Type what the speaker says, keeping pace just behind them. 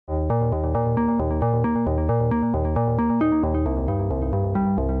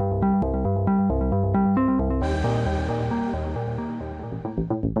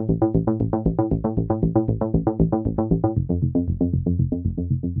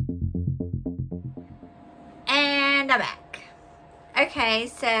And I'm back. Okay,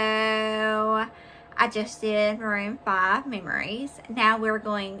 so I just did Maroon 5 Memories. Now we're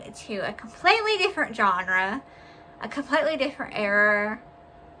going to a completely different genre, a completely different era,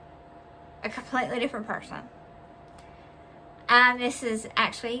 a completely different person. This is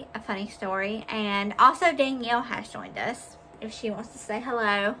actually a funny story, and also Danielle has joined us. If she wants to say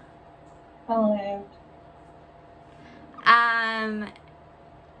hello. Hello. I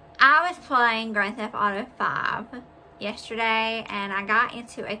was playing Grand Theft Auto 5 yesterday, and I got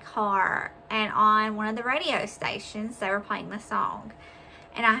into a car, and on one of the radio stations they were playing the song,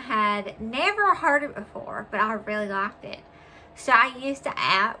 and I had never heard it before, but I really liked it. So I used an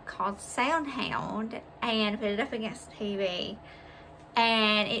app called SoundHound and put it up against the TV,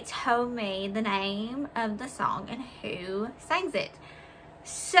 and it told me the name of the song and who sings it.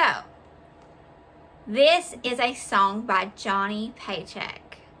 So this is a song by Johnny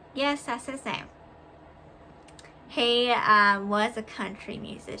Paycheck. Yes, that's his name. He was a country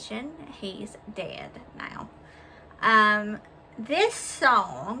musician. He's dead now. This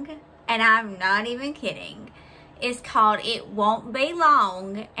song, and I'm not even kidding, is called It Won't Be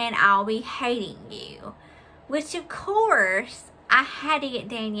Long and I'll Be Hating You. Which, of course, I had to get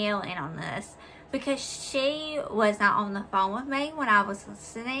Danielle in on this because she was not on the phone with me when I was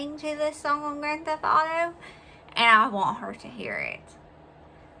listening to this song on Grand Theft Auto, and I want her to hear it.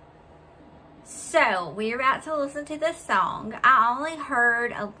 So, we're about to listen to this song. I only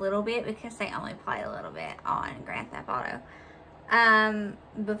heard a little bit because they only play a little bit on Grand Theft Auto.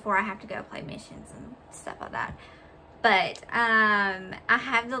 Before I have to go play missions and stuff like that. But, I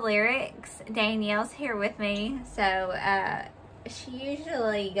have the lyrics. Danielle's here with me. So, she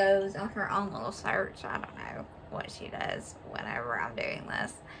usually goes on her own little search. I don't know what she does whenever I'm doing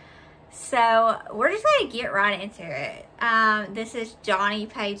this. So, we're just going to get right into it. This is Johnny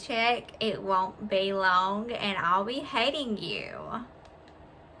Paycheck. It Won't Be Long and I'll Be Hating You.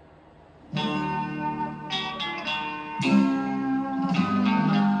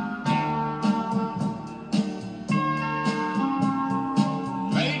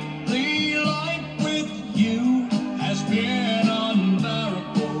 Lately, life with you has been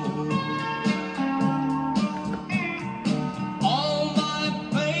unbearable. All my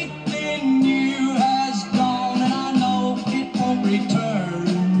faith in you has gone, and I know it won't return.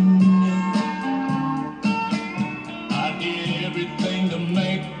 I did everything to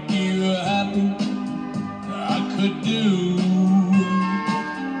make you happy I could do.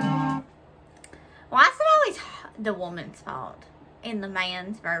 Why is it always the woman's fault in the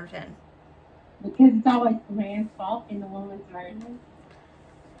man's version? Because it's always the man's fault in the woman's version.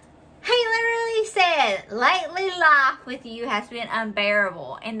 He literally said, lately life with you has been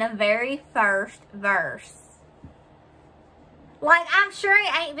unbearable in the very first verse. Like, I'm sure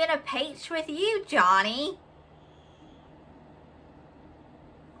it ain't been a peach with you, Johnny.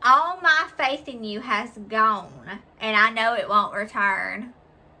 All my faith in you has gone, and I know it won't return.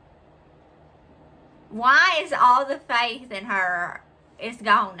 Why is all the faith in her is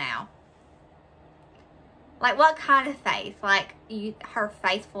gone now? Like, what kind of faith? Like, her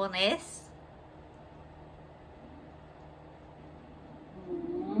faithfulness?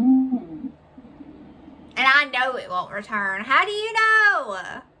 And I know it won't return. How do you know?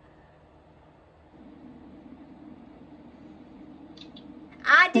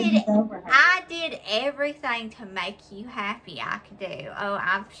 I did everything to make you happy I could do. Oh,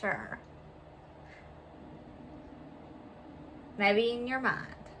 I'm sure. Maybe in your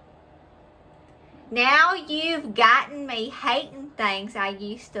mind. Now you've gotten me hating things I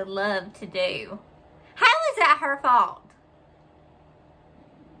used to love to do. How is that her fault?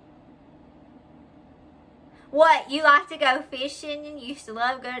 What, you like to go fishing and you used to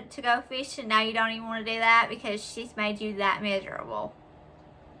love to go fishing, now you don't even want to do that because she's made you that miserable?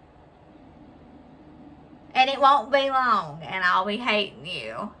 And it won't be long and I'll be hating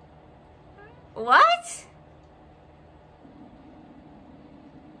you. What?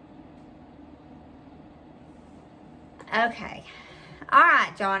 Okay.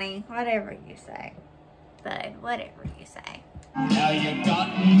 Alright, Johnny. Whatever you say. Bud, whatever you say. Now you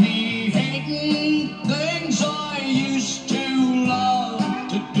got me hating things I used to love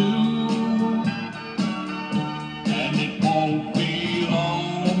to do. And it won't be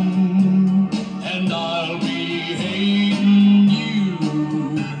long, and I'll be hating you.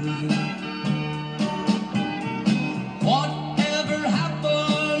 Whatever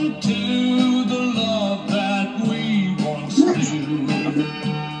happened to the love that we once knew?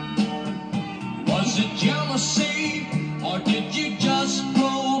 Was it jealousy, or did you just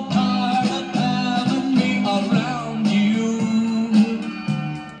grow tired of having me around you?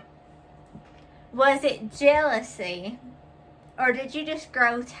 Was it jealousy? Or did you just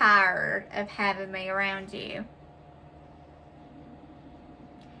grow tired of having me around you?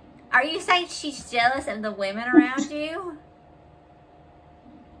 Are you saying she's jealous of the women around you?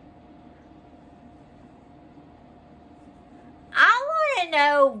 I want to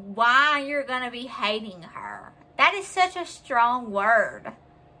know why you're going to be hating her. That is such a strong word.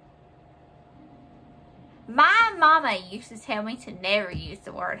 My mama used to tell me to never use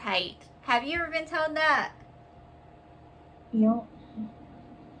the word hate. Have you ever been told that? Yep.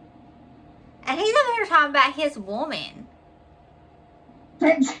 And he's over here talking about his woman.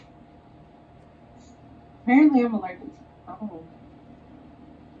 Apparently I'm allergic to oh.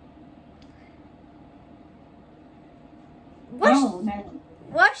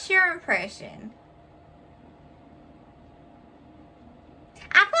 What's your impression?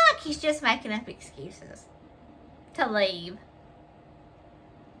 I feel like he's just making up excuses to leave.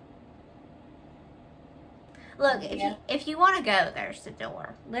 Look, if you want to go, there's the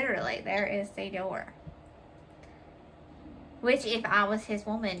door. Literally, there is the door. Which, if I was his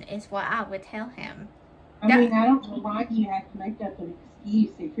woman, is what I would tell him. I mean, I don't know why you have to make up an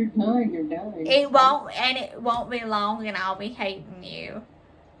excuse. If you're done, you're done. It won't be long, and I'll be hating you.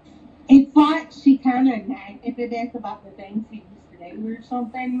 It's like she kind of nagged to death about the things he used to do or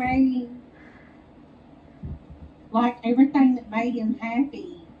something, maybe. Like, everything that made him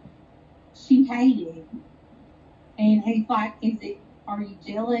happy, she hated. And he's like, are you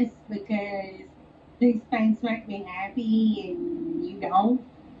jealous because these things make me happy and you don't?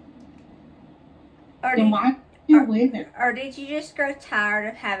 Or then why you with her? Or did you just grow tired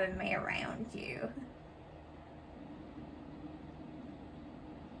of having me around you?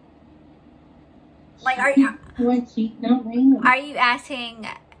 Like, are you asking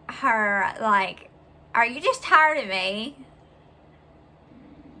her, like, are you just tired of me?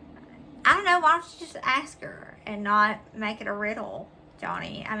 I don't know, why don't you just ask her and not make it a riddle,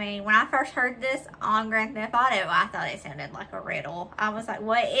 Johnny? I mean, when I first heard this on Grand Theft Auto, I thought it sounded like a riddle. I was like,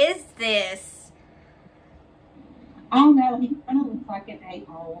 what is this? I don't know, he kind of looks like an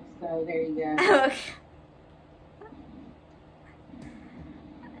a-hole, so there you go.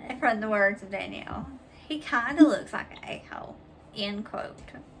 From the words of Danielle, he kind of looks like an a-hole, end quote.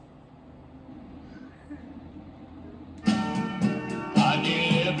 I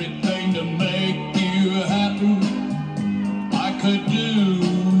did everything to make you happy I could do.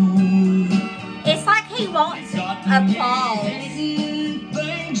 It's like he wants applause.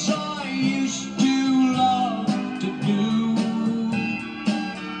 Things I used to love to do,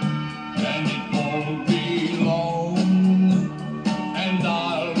 and it won't be long, and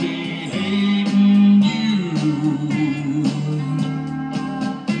I'll be hating you.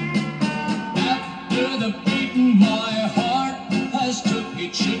 After the beating my heart has took,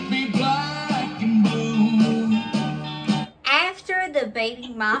 it should be black and blue. After the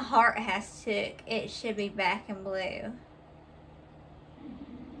beating my heart has took, it should be black and blue.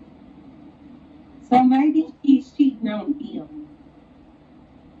 So maybe he's cheating on him.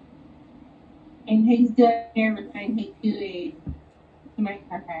 And he's done everything he could to make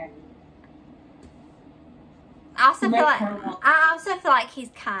her happy. I also feel like he's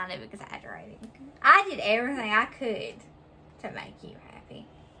kind of exaggerating. I did everything I could to make you happy.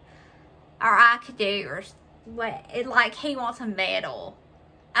 Or I could do, or what, like he wants a medal.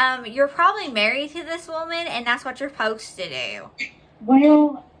 You're probably married to this woman, and that's what you're supposed to do.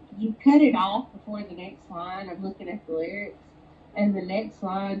 Well, you cut it off before the next line. I'm looking at the lyrics, and the next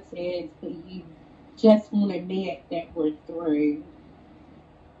line says, but you just want to admit that we're through.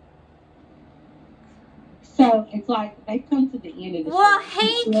 So it's like they come to the end of the Well, show.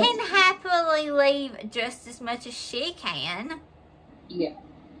 he can happily leave just as much as she can. Yeah.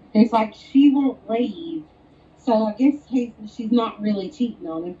 It's like she won't leave. So I guess she's not really cheating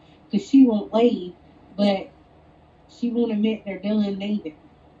on him because she won't leave, but she won't admit they're doing neither.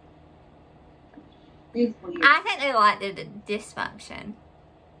 It's weird. I think they like the dysfunction.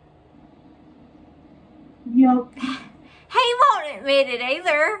 Yep. He won't admit it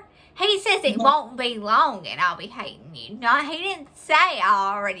either. He says it won't be long and I'll be hating you. No, he didn't say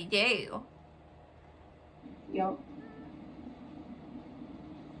I already do. Yep.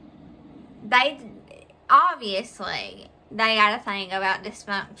 Obviously, they got a thing about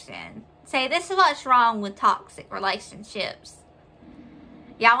dysfunction. See, this is what's wrong with toxic relationships.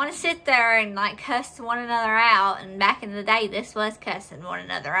 Y'all want to sit there and like cuss one another out, and back in the day, this was cussing one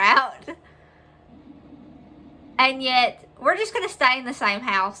another out. And yet, we're just going to stay in the same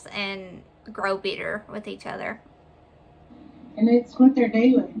house and grow bitter with each other. And it's what they're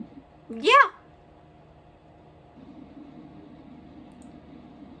doing. Yeah.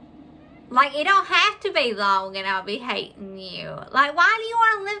 Like, it don't have to be long and I'll be hating you. Like, why do you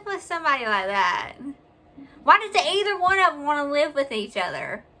want to live with somebody like that? Why does either one of them want to live with each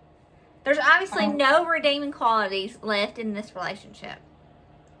other? There's obviously no redeeming qualities left in this relationship.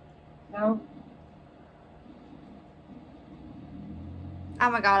 No. Oh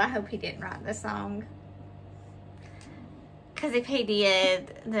my God, I hope he didn't write this song. Because if he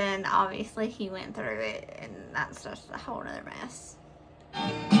did, then obviously he went through it, and that's just a whole other mess.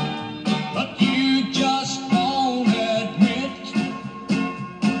 But you just won't admit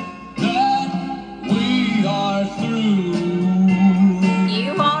that we are through.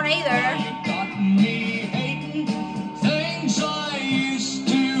 You won't either. You got me hating things I used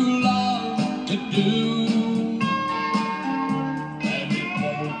to love to do. And it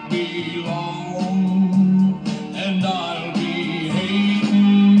won't be long, and I'll be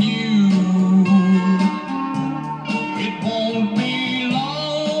hating you. It won't be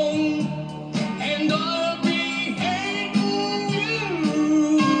long, and I'll be hating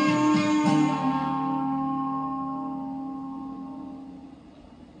you.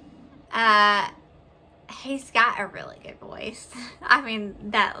 He's got a really good voice. I mean,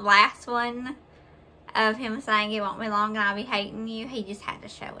 that last one of him saying it won't be long and I'll be hating you, he just had to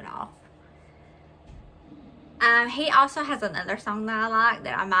show it off. He also has another song that I like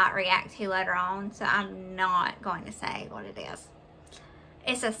that I might react to later on, so I'm not going to say what it is.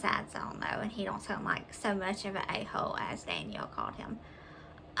 It's a sad song though, and he don't sound like so much of an a-hole as Danielle called him.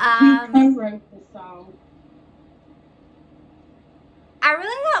 He co-wrote the song. I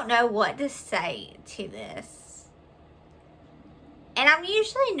really don't know what to say to this. And I'm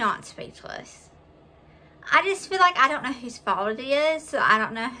usually not speechless. I just feel like I don't know whose fault it is, so I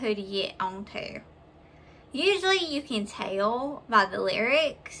don't know who to get onto. Usually you can tell by the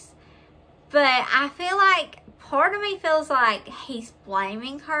lyrics, but I feel like part of me feels like he's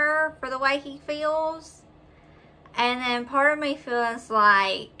blaming her for the way he feels. And then part of me feels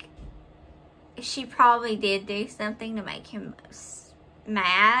like she probably did do something to make him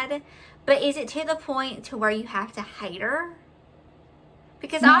mad. But is it to the point to where you have to hate her?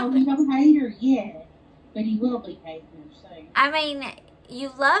 Because No, he don't hate her yet, but he will be hating her soon. I mean,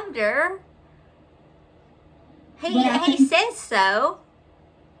 you loved her. He think- says so.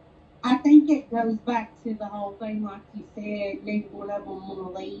 I think it goes back to the whole thing, like you said, neither one of them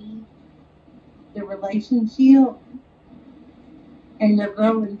want to leave the relationship, and they're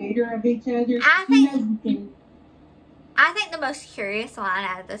growing bitter of each other. I You think- know, you can, I think the most curious line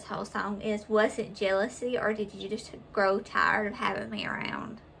out of this whole song is, was it jealousy or did you just grow tired of having me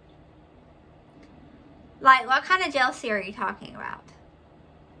around? Like, what kind of jealousy are you talking about?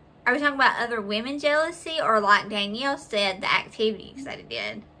 Are we talking about other women jealousy, or like Danielle said, the activities that he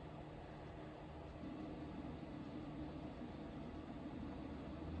did?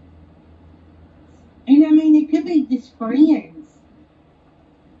 and I mean, it could be just friends.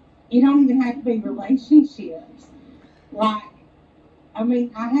 It don't even have to be relationships. Like, I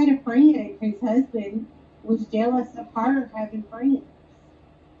mean, I had a friend whose husband was jealous of her having friends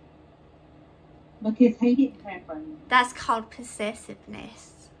because he didn't have friends. That's called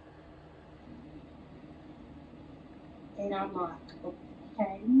possessiveness. And I'm like,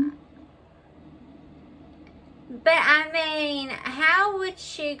 okay. But I mean, how would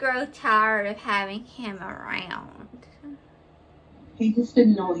she grow tired of having him around? He just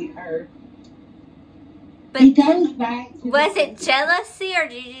annoyed her. But He goes back to was the- it jealousy, or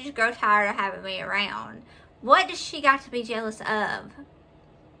did you just grow tired of having me around? What does she got to be jealous of?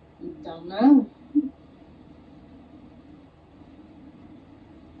 Don't know.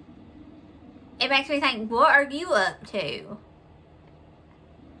 It makes me think, what are you up to?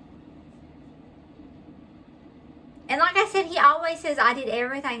 And like I said, he always says, I did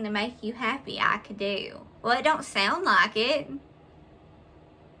everything to make you happy I could do. Well, it don't sound like it.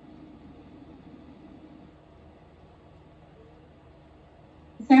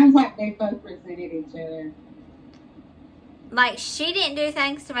 It sounds like they both resented each other. Like, she didn't do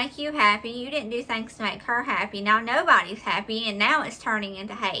things to make you happy. You didn't do things to make her happy. Now nobody's happy, and now it's turning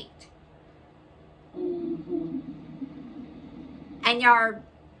into hate. Mm-hmm. And you're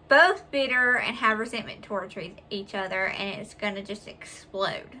both bitter and have resentment towards each other, and it's going to just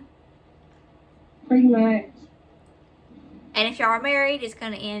explode. Pretty much. And if y'all are married, it's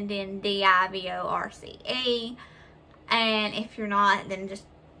going to end in DIVORCE. And if you're not, then just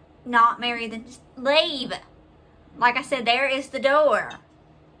not married, then just leave. Like I said, there is the door.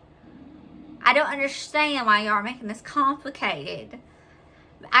 I don't understand why y'all are making this complicated.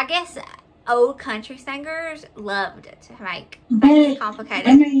 I guess old country singers loved to make things complicated.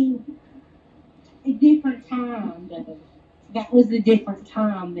 I mean, a different time, though. That was a different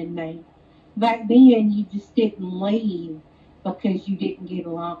time than me. back then you just didn't leave because you didn't get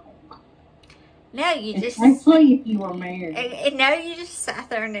along. No, you just... Especially if you were married. No, you just sat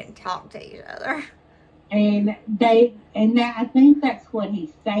there and didn't talk to each other. And I think that's what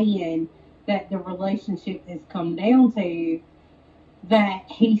he's saying, that the relationship has come down to, that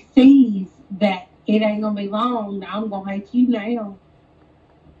he sees that it ain't going to be long, I'm going to hate you now.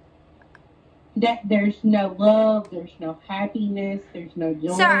 That there's no love, there's no happiness, there's no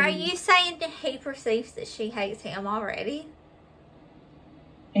joy. So are you saying that he perceives that she hates him already?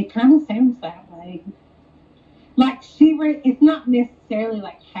 It kind of sounds that way. Like it's not necessarily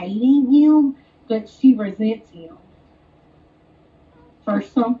like hating him, but she resents him for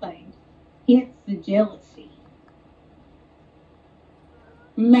something. It's the jealousy.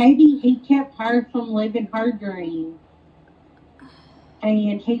 Maybe he kept her from living her dream,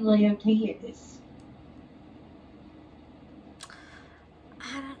 and he lived his.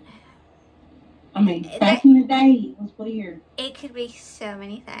 I don't know. I mean, back in the day, it was weird. It could be so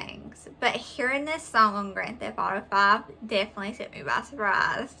many things. But hearing this song on Grand Theft Auto 5 definitely took me by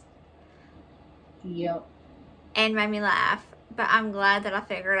surprise. Yep. And made me laugh. But I'm glad that I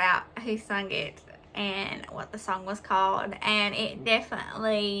figured out who sung it and what the song was called. And it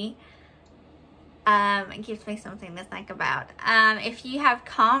definitely gives me something to think about. If you have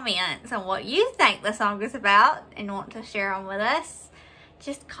comments on what you think the song is about and want to share them with us,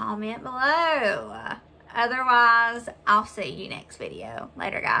 just comment below. Otherwise, I'll see you next video.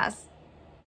 Later, guys.